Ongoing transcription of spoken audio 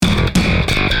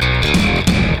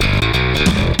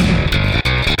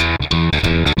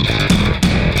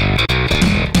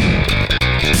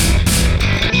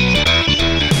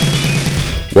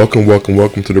Welcome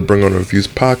to the Bring On Reviews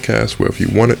podcast, where if you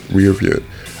want it, we review it.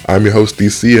 I'm your host,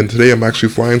 DC, and today I'm actually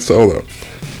flying solo.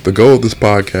 The goal of this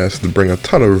podcast is to bring a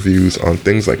ton of reviews on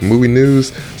things like movie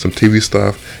news, some TV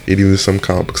stuff, and even some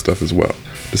comic book stuff as well.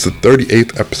 This is the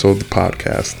 38th episode of the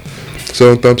podcast.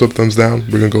 So thumbs up, thumbs down,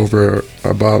 we're going to go over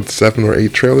about 7 or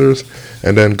 8 trailers,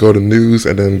 and then go to news,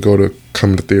 and then go to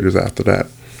come to theaters after that.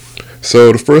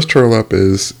 So the first trailer up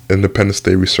is Independence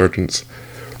Day Resurgence.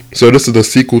 So this is the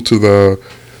sequel to the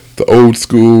old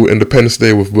school Independence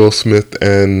Day with Will Smith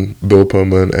and Bill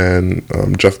Pullman and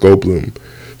Jeff Goldblum.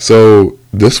 So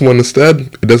this one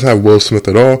instead, it doesn't have Will Smith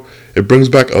at all. It brings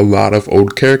back a lot of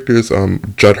old characters.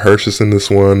 Judd Hirsch is in this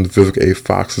one. Vivica A.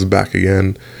 Fox is back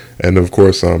again. And of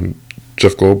course,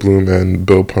 Jeff Goldblum and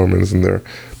Bill Pullman is in there.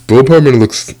 Bill Pullman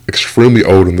looks extremely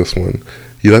old in this one.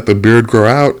 He let the beard grow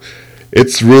out.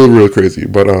 It's really crazy.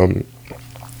 But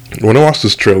when I watched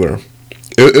this trailer,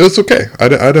 it was okay. I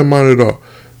didn't mind it at all.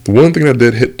 The one thing that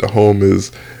did hit the home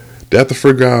is they have to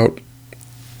figure out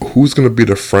who's going to be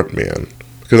the front man.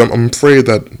 Because I'm afraid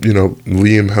that,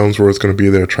 Liam Hemsworth is going to be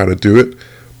there to try to do it.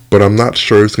 But I'm not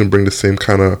sure he's going to bring the same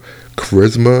kind of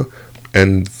charisma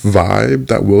and vibe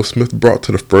that Will Smith brought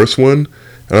to the first one.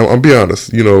 And I'll be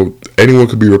honest, anyone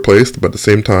could be replaced. But at the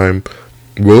same time,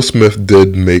 Will Smith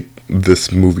did make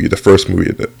this movie, the first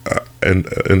movie,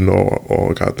 and all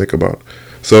I gotta think about.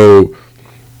 So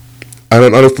I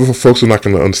don't know if folks are not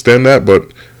going to understand that, but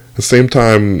at the same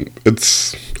time,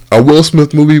 it's a Will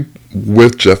Smith movie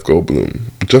with Jeff Goldblum.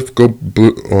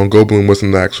 Goldblum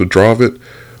wasn't the actual draw of it,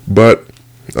 but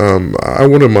I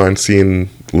wouldn't mind seeing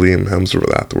Liam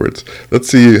Hemsworth afterwards. Let's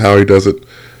see how he does it.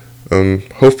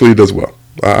 Hopefully he does well.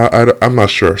 I'm not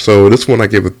sure. So this one I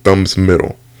gave a thumbs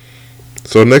middle.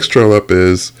 So the next trailer up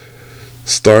is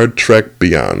Star Trek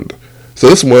Beyond. So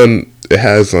this one, it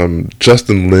has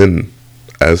Justin Lin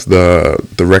as the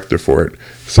director for it.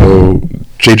 So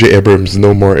J.J. Abrams is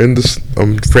no more in this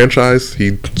franchise.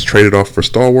 He's traded off for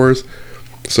Star Wars.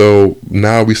 So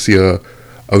now we see a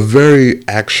very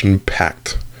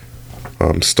action-packed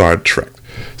Star Trek.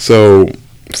 So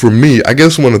for me, I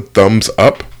guess one a thumbs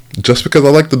up, just because I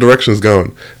like the direction it's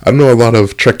going. I know a lot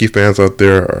of Trekkie fans out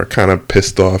there are kind of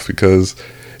pissed off because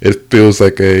it feels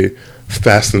like a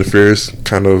Fast and the Furious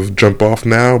kind of jump off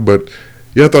now, but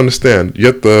you have to understand, you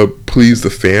have to please the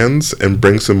fans and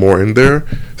bring some more in there.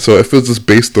 So if it's just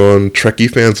based on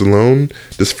Trekkie fans alone,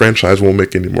 this franchise won't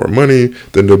make any more money,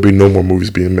 then there'll be no more movies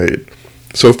being made.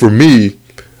 So for me,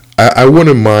 I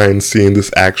wouldn't mind seeing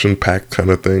this action-packed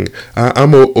kind of thing.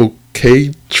 I'm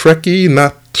okay Trekkie,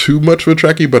 not too much of a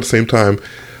Trekkie, but at the same time,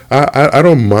 I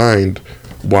don't mind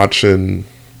watching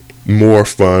more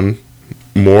fun,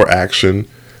 more action,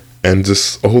 and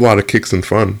just a whole lot of kicks and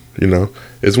fun,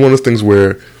 It's one of those things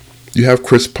where you have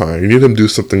Chris Pine, you need him to do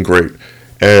something great.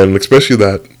 And especially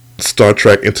that Star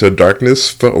Trek Into the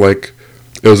Darkness felt like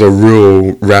it was a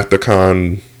real Wrath of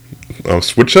Khan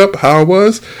switch up, how it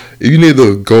was. You need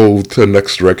to go to the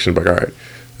next direction, like, all right,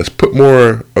 let's put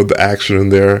more of the action in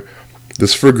there.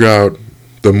 Let's figure out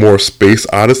the more space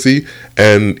odyssey.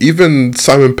 And even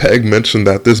Simon Pegg mentioned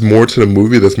that there's more to the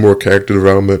movie, there's more character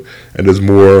development, and there's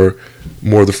more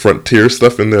of the frontier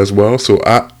stuff in there as well. So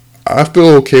I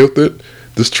feel okay with it.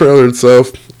 This trailer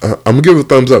itself, I'm gonna give it a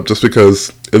thumbs up just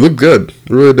because it looked good. It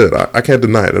really did. I can't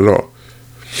deny it at all.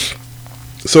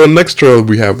 So the next trailer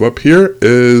we have up here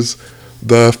is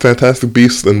The Fantastic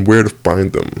Beasts and Where to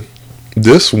Find Them.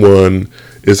 This one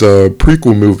is a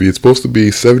prequel movie. It's supposed to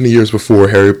be 70 years before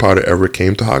Harry Potter ever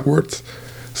came to Hogwarts.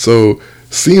 So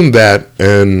seeing that,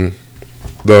 and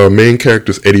the main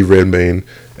character is Eddie Redmayne,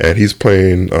 and he's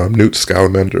playing Newt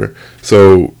Scamander.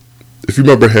 So if you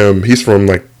remember him, he's from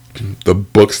like the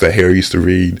books that Harry used to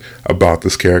read about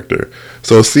this character.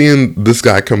 So seeing this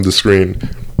guy come to screen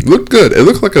looked good. It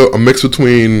looked like a mix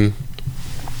between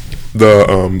the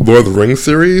Lord of the Rings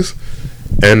series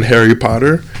and Harry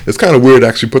Potter. It's kind of weird to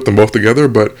actually put them both together,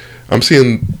 but I'm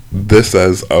seeing this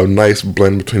as a nice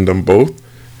blend between them both.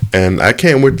 And I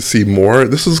can't wait to see more.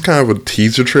 This is kind of a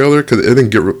teaser trailer because it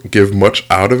didn't give much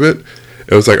out of it.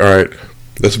 It was like, all right,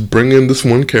 let's bring in this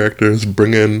one character. Let's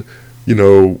bring in,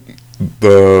 the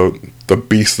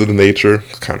beast of the nature.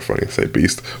 It's kind of funny to say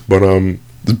beast, but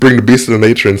let's bring the beast of the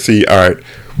nature and see, all right,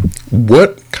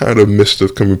 what kind of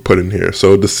mischief can we put in here?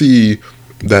 So to see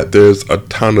that there's a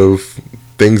ton of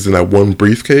things in that one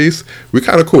briefcase, we're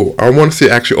kind of cool. I want to see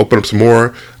it actually open up some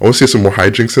more. I want to see some more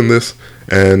hijinks in this,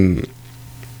 and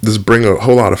just bring a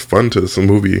whole lot of fun to this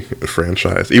movie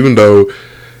franchise, even though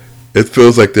it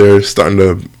feels like they're starting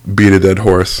to beat a dead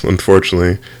horse,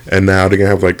 unfortunately, and now they're gonna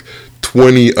have like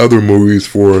 20 other movies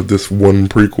for this one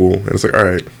prequel, and it's like, all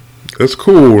right, that's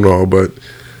cool and all, but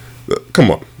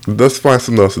come on, let's find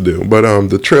something else to do. But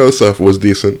the trailer itself was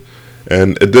decent,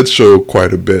 and it did show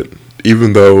quite a bit,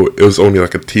 even though it was only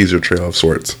like a teaser trailer of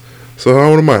sorts. So I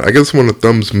wouldn't mind. I guess I'm on the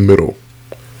thumbs middle.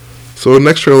 So the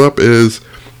next trailer up is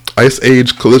Ice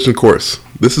Age Collision Course.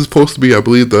 This is supposed to be, I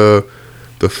believe, the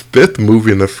fifth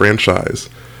movie in the franchise.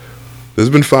 There's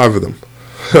been 5 of them.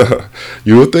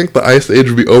 You would think the Ice Age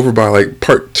would be over by like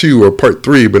part 2 or part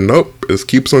 3, but nope, it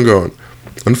keeps on going.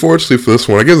 Unfortunately for this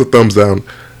one, I give it a thumbs down.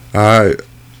 I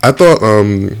thought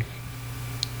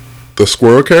the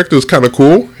squirrel character is kind of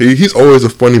cool. He's always a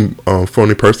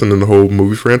funny person in the whole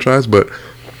movie franchise, but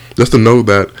just to know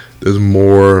that there's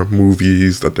more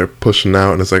movies that they're pushing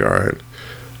out, and it's like, all right,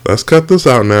 let's cut this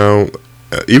out now.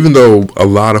 Even though a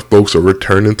lot of folks are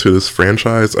returning to this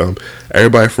franchise,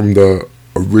 everybody from the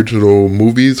original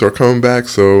movies are coming back.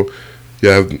 So you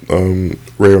have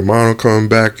Ray Romano coming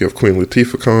back, you have Queen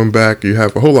Latifah coming back, you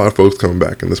have a whole lot of folks coming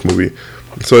back in this movie.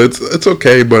 So it's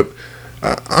okay, but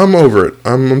I'm over it.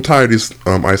 I'm tired of these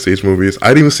Ice Age movies. I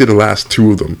didn't even see the last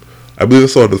 2 of them. I believe I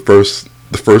saw the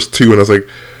first 2, and I was like,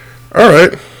 all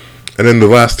right. And then the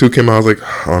last 2 came out. I was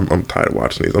like, oh, I'm tired of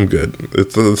watching these. I'm good.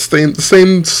 It's the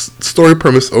same story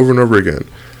premise over and over again.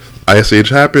 Ice Age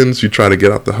happens. You try to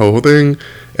get out the whole thing,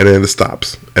 and then it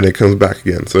stops, and it comes back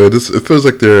again. So it feels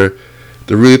like they're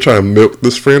really trying to milk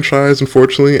this franchise,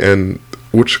 unfortunately, and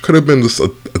which could have been just a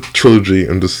trilogy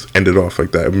and just ended off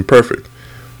like that. It'd been perfect.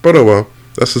 But oh well,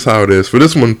 that's just how it is. For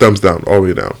this one, thumbs down, all the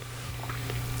way down.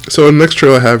 So the next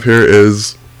trailer I have here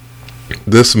is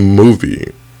this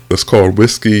movie. It's called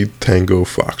Whiskey Tango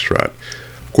Foxtrot.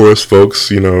 Of course,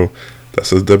 folks, you know, that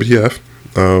says WTF.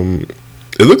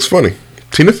 It looks funny.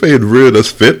 Tina Fey really does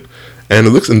fit, and it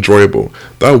looks enjoyable.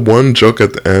 That one joke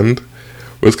at the end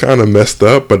was kind of messed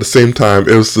up, but at the same time,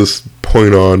 it was this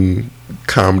point-on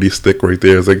comedy stick right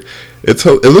there. It's like,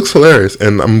 it looks hilarious,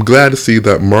 and I'm glad to see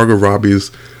that Margot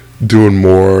Robbie's doing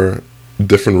more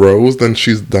different roles than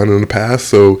she's done in the past.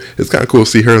 So it's kind of cool to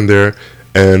see her in there,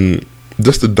 and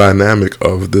just the dynamic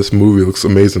of this movie looks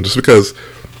amazing. Just because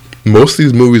most of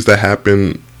these movies that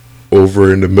happen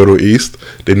over in the Middle East,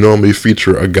 they normally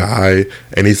feature a guy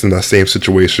and he's in that same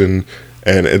situation,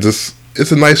 and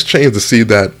it's a nice change to see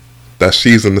that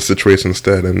she's in the situation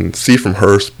instead, and see from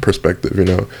her perspective, you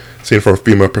know, seeing from a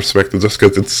female perspective, just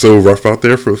because it's so rough out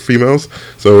there for females.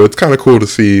 So it's kind of cool to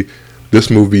see this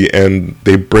movie, and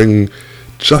they bring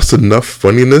just enough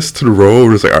funniness to the role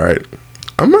where it's like, all right,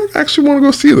 I might actually want to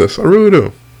go see this. I really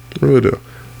do.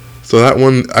 So that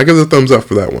one, I give it a thumbs up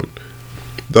for that one.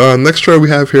 The next trailer we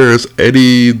have here is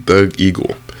Eddie the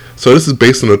Eagle. So this is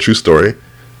based on a true story.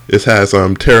 It has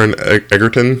Taron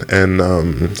Egerton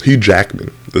and Hugh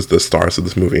Jackman as the stars of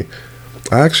this movie.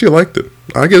 I actually liked it.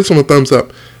 I give this one a thumbs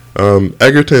up.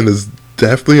 Egerton is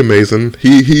definitely amazing.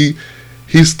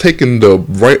 He's taken the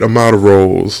right amount of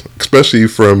roles, especially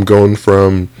from going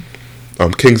from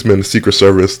Kingsman, The Secret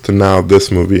Service, to now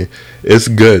this movie. It's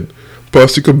good.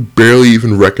 Plus, you could barely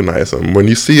even recognize him. When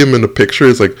you see him in the picture,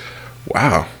 it's like,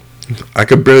 wow, I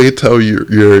could barely tell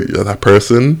you're that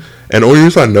person. And the only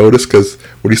reason I noticed, because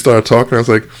when he started talking, I was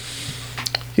like,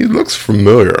 he looks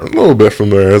familiar, a little bit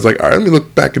familiar. I was like, all right, let me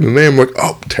look back in the name. I'm like,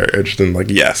 oh, Taron Egerton. Like,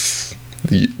 yes,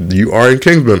 you are in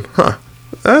Kingsman. Huh.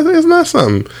 Isn't that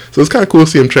something? So it's kind of cool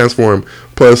to see him transform.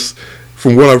 Plus,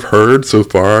 from what I've heard so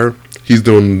far, he's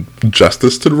doing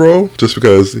justice to the role, just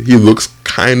because he looks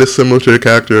kind of similar to the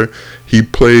character. He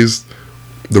plays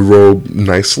the role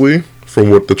nicely from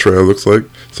what the trailer looks like.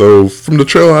 So from the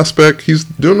trailer aspect, he's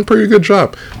doing a pretty good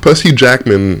job. Plus, Hugh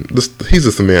Jackman, he's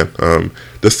just a man.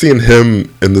 Just seeing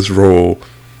him in this role,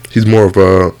 he's more of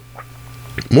a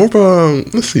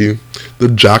let's see, the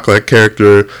jock-like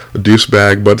character, a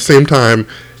douchebag, but at the same time,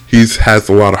 has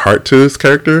a lot of heart to his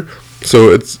character. So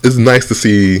it's nice to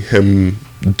see him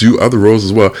do other roles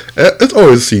as well. It's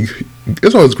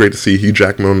always great to see Hugh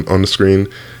Jackman on the screen.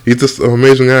 He's just an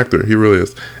amazing actor. He really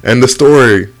is. And the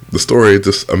story is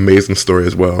just amazing story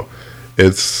as well.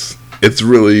 It's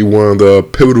really one of the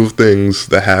pivotal things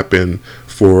that happen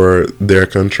for their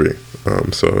country.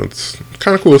 So it's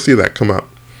kind of cool to see that come out.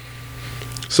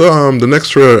 So the next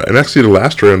trailer, and actually the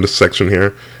last trailer in this section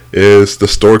here, is the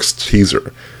Storks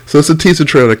teaser. So it's a teaser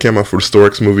trailer that came out for the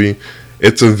Storks movie.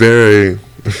 It's a very,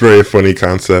 very funny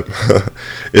concept.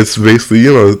 It's basically,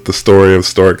 you know, the story of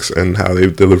storks and how they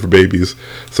deliver babies.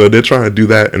 So they're trying to do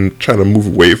that and trying to move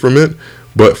away from it.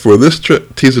 But for this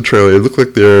teaser trailer, it looks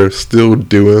like they're still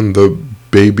doing the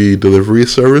baby delivery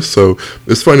service. So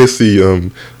it's funny to see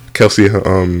Kelsey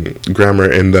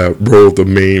Grammer in the role of the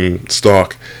main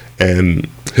stork. And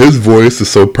his voice is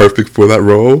so perfect for that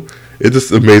role. It's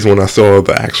just amazing when I saw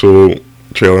the actual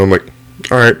trailer. I'm like,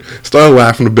 all right. Started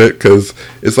laughing a bit because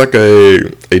it's like a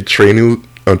training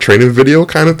video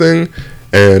kind of thing,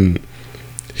 and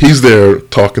he's there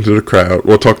talking to the crowd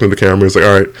or talking to the camera. He's like,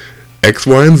 all right, X,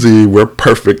 Y, and Z, we're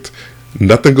perfect.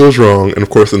 Nothing goes wrong. And of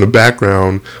course, in the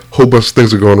background, a whole bunch of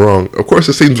things are going wrong. Of course,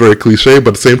 it seems very cliche, but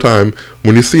at the same time,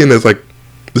 when you're seeing it, it's like,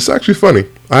 this is actually funny.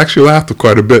 I actually laughed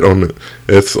quite a bit on it.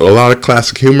 It's a lot of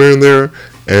classic humor in there,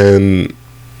 and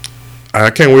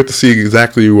I can't wait to see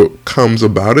exactly what comes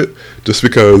about it, just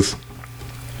because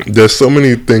there's so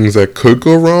many things that could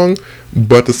go wrong,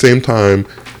 but at the same time,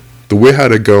 the way how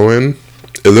they're going,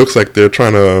 it looks like they're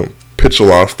trying to pitch a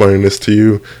lot of funniness to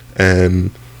you,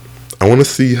 and I want to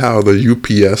see how the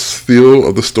UPS feel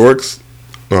of the Storks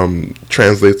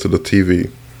translates to the TV.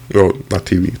 Well, not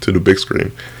TV, to the big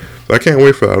screen. So I can't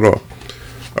wait for that at all.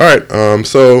 Alright,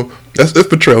 so that's it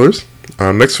for trailers.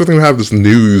 Next thing we have is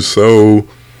news. So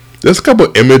there's a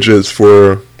couple images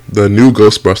for the new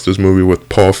Ghostbusters movie with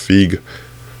Paul Feig.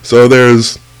 So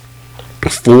there's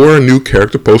 4 new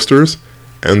character posters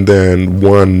and then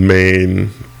 1 main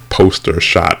poster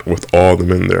shot with all of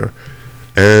them in there.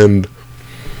 And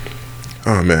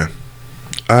oh man,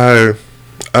 I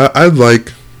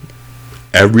like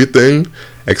everything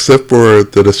except for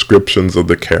the descriptions of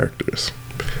the characters.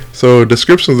 So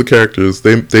descriptions of the characters,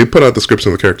 they put out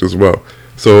descriptions of the characters as well.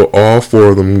 So all 4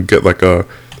 of them get like their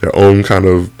own kind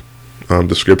of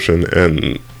description.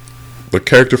 And the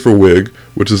character for Wig,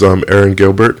 which is Erin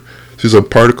Gilbert, she's a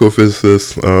particle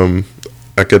physicist,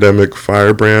 academic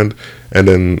firebrand, and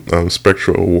then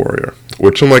spectral warrior.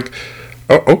 Which I'm like,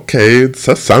 oh, okay,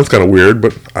 that sounds kind of weird,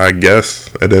 but I guess.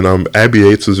 And then Abby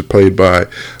Yates is played by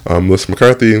Melissa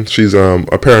McCarthy. She's a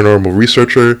paranormal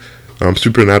researcher,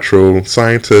 supernatural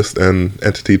scientist, and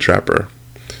entity trapper.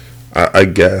 I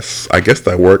guess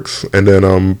that works. And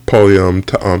then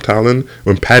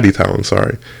Patty Talon,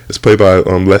 sorry, is played by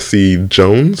Leslie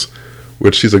Jones,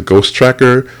 which she's a ghost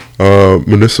tracker,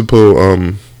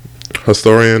 municipal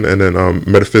historian, and then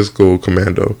metaphysical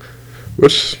commando,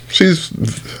 which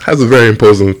has a very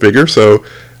imposing figure. So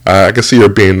I can see her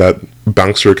being that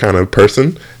bouncer kind of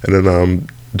person. And then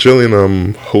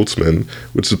Jillian Holtzman,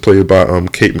 which is played by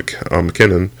Kate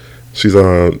McKinnon. She's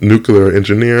a nuclear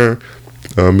engineer,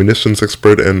 munitions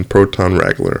expert, and proton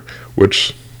wrangler,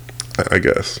 which I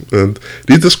guess. And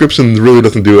these descriptions really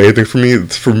doesn't do anything for me.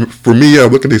 For me, I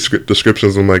look at these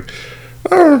descriptions and I'm like,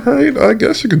 all right, I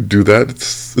guess you could do that.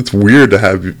 It's weird to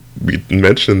have you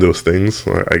mention those things,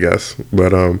 I guess.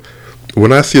 But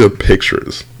when I see the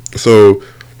pictures, so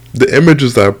the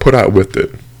images that I put out with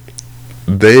it,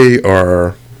 they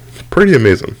are pretty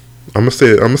amazing. I'm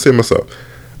gonna say myself.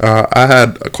 I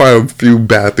had quite a few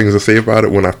bad things to say about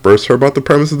it when I first heard about the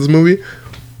premise of this movie,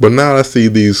 but now I see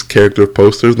these character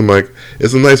posters, I'm like,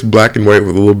 it's a nice black and white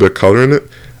with a little bit of color in it.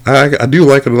 I do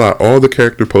like it a lot. All the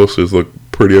character posters look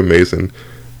pretty amazing,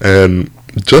 and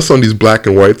just on these black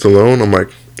and whites alone, I'm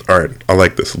like, alright, I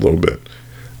like this a little bit.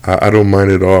 I don't mind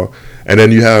it at all. And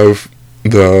then you have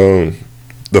the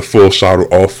full shot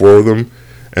of all 4 of them,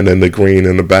 and then the green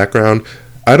in the background.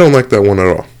 I don't like that one at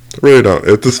all. I really don't.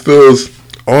 It just feels,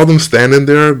 all of them standing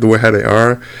there the way how they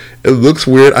are, it looks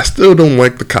weird. I still don't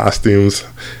like the costumes.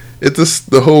 It's just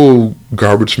the whole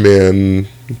garbage man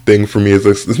thing for me.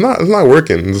 It's not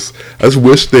working. I just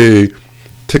wish they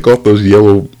take off those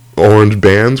yellow orange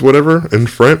bands, whatever, in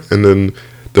front, and then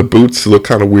the boots look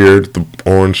kind of weird. The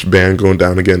orange band going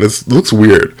down again. It looks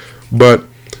weird, but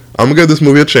I'm gonna give this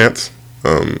movie a chance.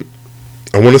 I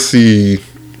want to see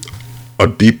a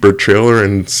deeper trailer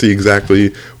and see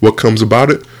exactly what comes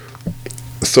about it.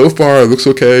 So far, it looks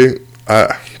okay.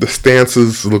 The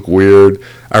stances look weird.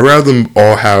 I'd rather them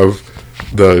all have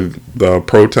the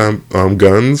proton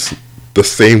guns the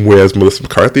same way as Melissa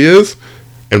McCarthy is,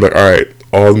 and like, all right,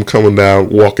 all of them coming down,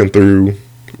 walking through,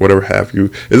 whatever have you.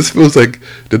 It just feels like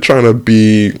they're trying to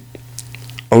be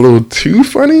a little too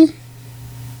funny.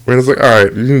 When it's like, all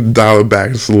right, you can dial it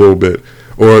back just a little bit,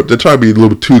 or they're trying to be a little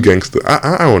bit too gangster.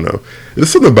 I don't know.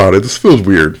 There's something about it. It just feels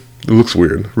weird. It looks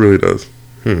weird. It really does.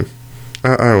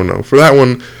 I don't know. For that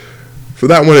one,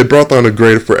 it brought down a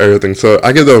grade for everything. So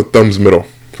I give it a thumbs middle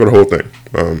for the whole thing.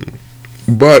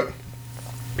 But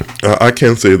I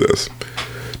can say this: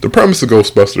 the premise of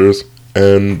Ghostbusters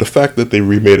and the fact that they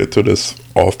remade it to this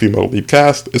all-female lead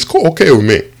cast is cool, okay with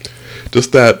me.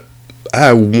 Just that I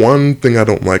have one thing I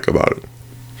don't like about it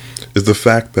is the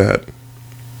fact that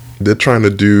they're trying to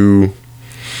do,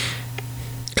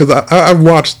 because I've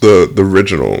watched the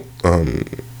original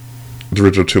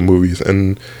 2 movies,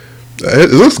 and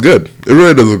it looks good. It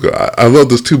really does look good. I love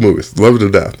those 2 movies. Love it to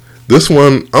death. This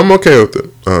one, I'm okay with it.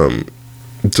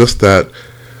 Just that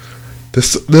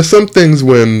there's some things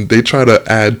when they try to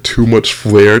add too much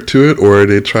flair to it, or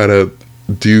they try to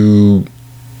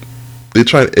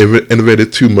innovate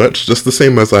it too much. Just the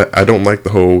same as I don't like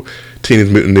the whole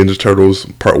Teenage Mutant Ninja Turtles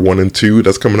Part 1 and 2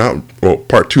 that's coming out. Well,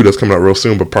 Part 2 that's coming out real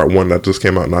soon, but Part 1 that just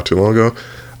came out not too long ago.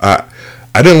 I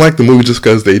didn't like the movie just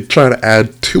because they try to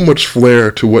add too much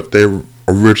flair to what they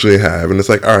originally have. And it's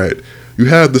like, all right, you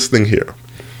have this thing here.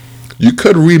 You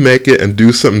could remake it and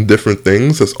do something different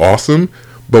things. That's awesome.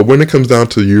 But when it comes down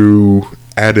to you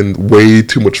adding way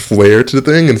too much flair to the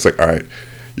thing, and it's like, all right,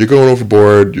 you're going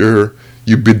overboard.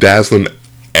 You bedazzling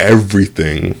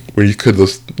everything when you could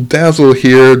just dazzle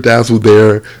here, dazzle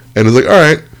there, and it's like, all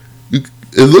right,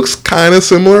 it looks kind of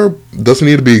similar. Doesn't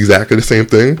need to be exactly the same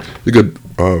thing. You could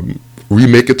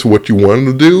remake it to what you wanted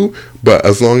to do, but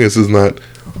as long as it's not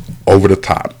over the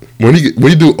top. When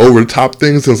you do over the top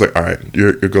things, it's like, all right,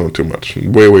 you're going too much,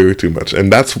 way too much,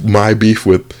 and that's my beef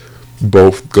with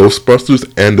both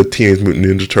Ghostbusters and the Teenage Mutant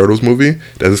Ninja Turtles movie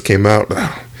that just came out.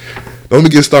 Don't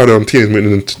get started on Teenage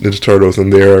Mutant Ninja Turtles, and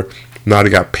now they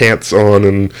got pants on,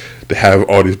 and they have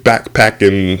all these backpack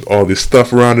and all this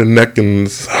stuff around their neck, and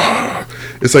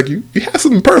it's like you have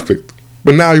something perfect,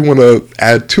 but now you want to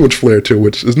add too much flair to it,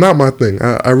 which is not my thing.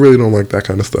 I really don't like that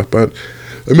kind of stuff, but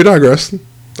let me digress.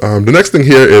 The next thing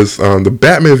here is the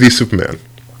Batman v Superman,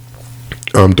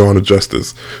 Dawn of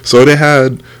Justice. So they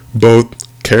had both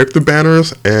character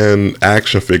banners and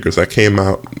action figures that came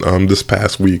out this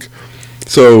past week.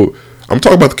 So I'm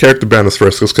talking about the character banners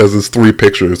first, because it's 3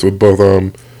 pictures with both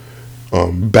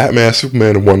Batman,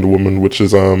 Superman, and Wonder Woman, which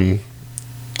is Ben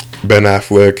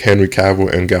Affleck, Henry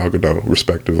Cavill, and Gal Gadot,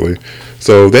 respectively.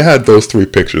 So they had those 3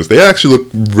 pictures. They actually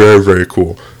look very, very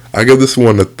cool. I give this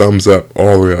one a thumbs up,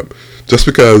 all the way up, just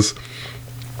because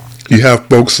you have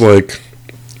folks like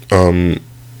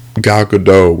Gal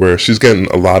Gadot, where she's getting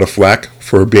a lot of flack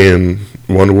for being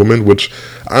Wonder Woman, which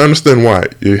I understand why.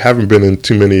 You haven't been in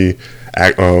too many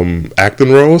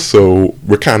acting roles, so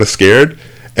we're kind of scared.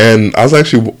 And I was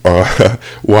actually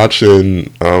watching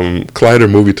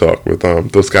Collider Movie Talk with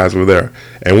those guys over there,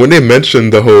 and when they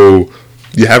mentioned the whole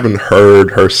you haven't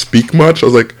heard her speak much, I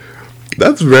was like,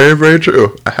 that's very, very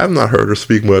true. I have not heard her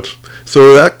speak much,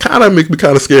 so that kind of makes me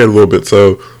kind of scared a little bit.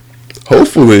 So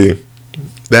hopefully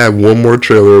they have one more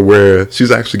trailer where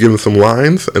she's actually giving some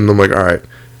lines, and I'm like, all right,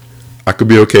 I could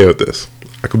be okay with this.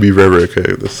 I could be very, very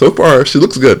okay with this. So far, she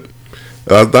looks good.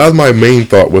 That was my main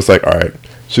thought, was like, all right,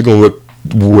 she's gonna look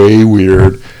way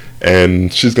weird,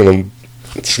 and she's gonna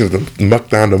muck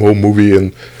down the whole movie.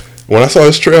 And when I saw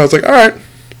this trailer, I was like, all right,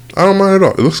 I don't mind at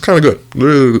all. It looks kind of good. It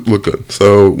really look good.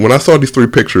 So when I saw these 3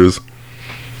 pictures,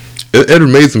 it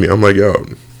amazed me. I'm like, yo,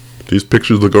 these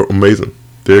pictures look amazing.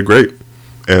 They're great,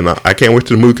 and I can't wait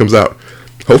till the movie comes out.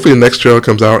 Hopefully the next trailer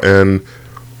comes out and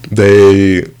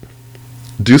they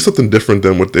do something different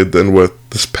than what they've done with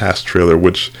this past trailer,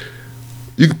 which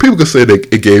people could say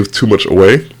it gave too much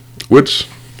away, which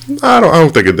I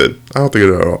don't think it did. I don't think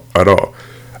it at all.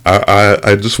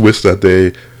 I just wish that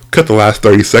they cut the last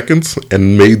 30 seconds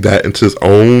and made that into its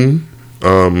own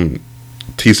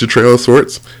teaser trailer of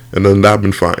sorts, and then that'd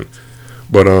been fine.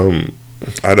 But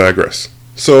I digress.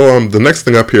 So the next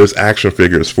thing up here is action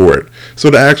figures for it. So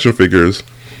the action figures,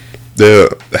 they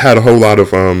had a whole lot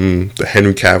of the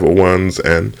Henry Cavill ones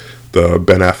and the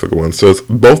Ben Affleck ones. So it's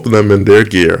both of them in their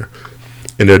gear,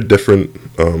 in their different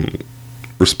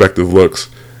respective looks,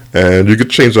 and you could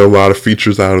change a lot of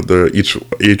features out of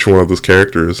each one of those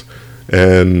characters.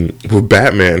 And with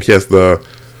Batman, he has the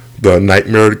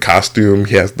Nightmare costume,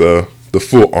 he has the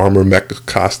full armor mecha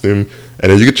costume,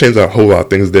 and then you could change out a whole lot of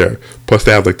things there. Plus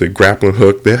they have like the grappling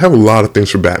hook. They have a lot of things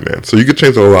for Batman, so you could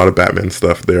change out a lot of Batman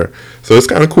stuff there. So it's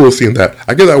kind of cool seeing that.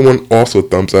 I give that one also a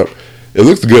thumbs up. It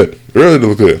looks good. It really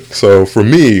looks good. So for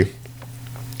me,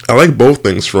 I like both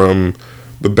things from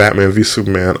the Batman v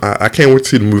Superman. I can't wait to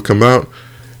see the movie come out.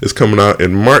 It's coming out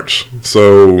in March,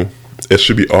 so it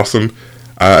should be awesome.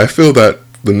 I feel that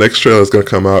the next trailer is going to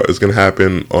come out is going to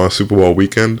happen on Super Bowl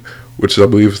weekend, which I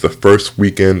believe is the first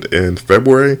weekend in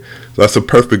February. So that's a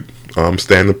perfect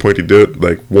standing point to do it.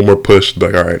 Like one more push,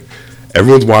 like, all right,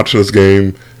 everyone's watching this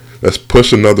game. Let's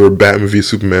push another Batman v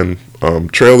Superman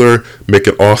trailer, make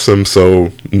it awesome.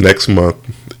 So next month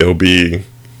it'll be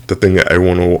the thing that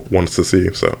everyone wants to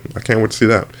see. So I can't wait to see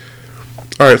that.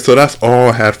 All right, so that's all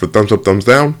I had for thumbs up, thumbs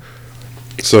down.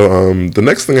 So the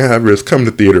next thing I have here is coming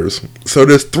to theaters. So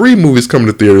there's 3 movies coming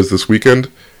to theaters this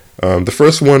weekend. The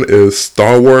first one is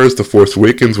Star Wars: The Force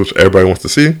Awakens, which everybody wants to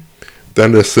see.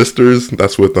 Then there's Sisters,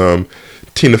 that's with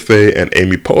Tina Fey and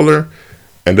Amy Poehler.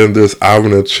 And then there's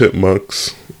Alvin and the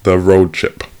Chipmunks: The Road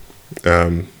Trip.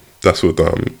 That's with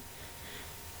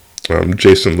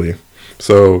Jason Lee.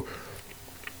 So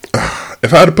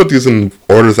if I had to put these in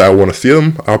orders that I want to see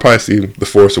them, I'll probably see The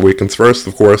Force Awakens first,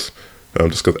 of course,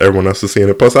 just because everyone else is seeing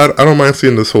it. Plus, I don't mind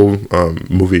seeing this whole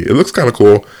movie. It looks kind of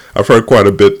cool. I've heard quite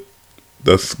a bit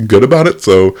that's good about it,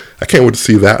 so I can't wait to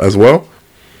see that as well.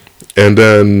 And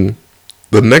then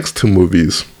the next two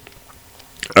movies,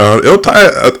 it'll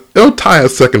tie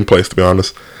at second place, to be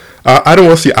honest. I don't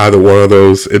want to see either one of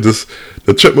those.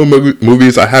 The Chipmunk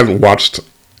movies, I haven't watched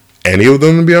any of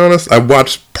them, to be honest. I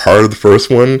watched part of the first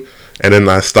one, and then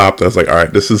I stopped. I was like, all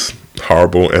right, this is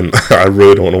horrible, and I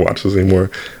really don't want to watch this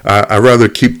anymore. I'd rather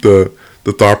keep the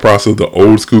thought process of the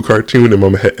old school cartoon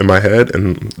in my head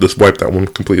and just wipe that one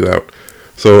completely out.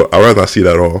 So I'd rather not see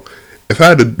that at all. If I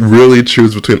had to really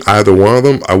choose between either one of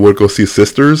them, I would go see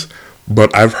Sisters,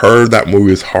 but I've heard that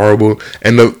movie is horrible,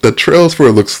 and the trailers for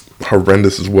it looks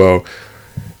horrendous as well.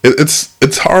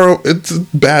 It's horrible. It's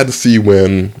bad to see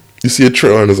when you see a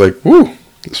trailer and it's like, whoo,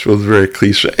 this feels very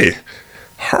cliche,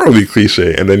 horribly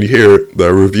cliche, and then you hear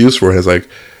the reviews for it and it's like,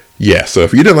 yeah, so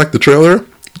if you didn't like the trailer,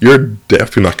 you're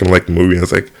definitely not gonna like the movie. And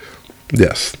it's like,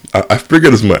 yes, I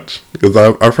figured as much, because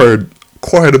I've heard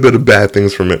quite a bit of bad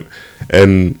things from it,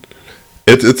 and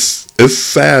it's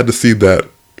sad to see that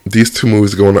these two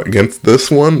movies going against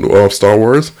this one of Star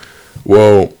Wars.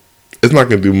 Well, it's not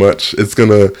gonna do much. It's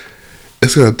gonna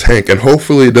tank, and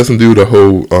hopefully it doesn't do the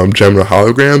whole Gemini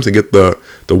holograms and get the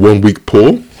 1 week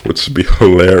pull, which would be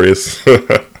hilarious.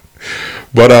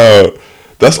 But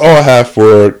that's all I have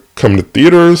for coming to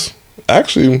theaters.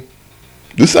 Actually,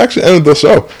 this ended the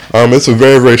show. It's a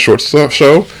very, very short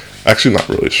show. Actually, not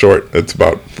really short. It's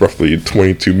about roughly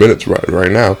 22 minutes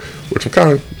right now, which I'm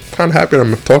kind of happy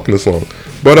I'm talking this long.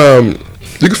 But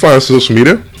you can find us on social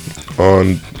media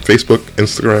on Facebook,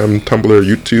 Instagram, Tumblr,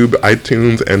 YouTube,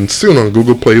 iTunes, and soon on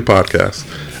Google Play Podcasts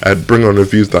at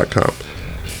bringonreviews.com.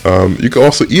 You can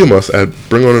also email us at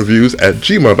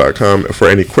bringonreviews@gmail.com for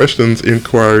any questions,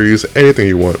 inquiries, anything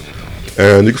you want.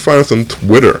 And you can find us on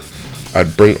Twitter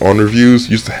at bringonreviews.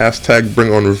 Use the hashtag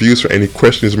bringonreviews for any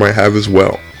questions you might have as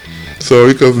well. So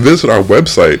you can visit our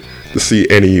website to see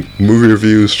any movie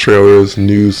reviews, trailers,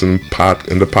 news, and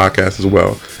the podcast as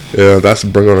well. That's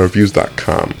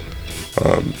bringonreviews.com.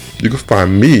 You can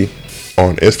find me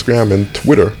on Instagram and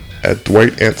Twitter at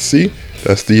DwightAntC.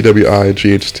 That's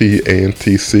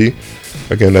DWIGHTANTC.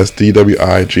 Again, that's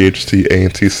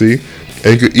DWIGHTANTC.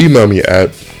 And you can email me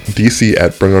at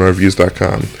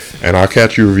dc@bringonreviews.com. And I'll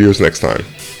catch you reviewers next time.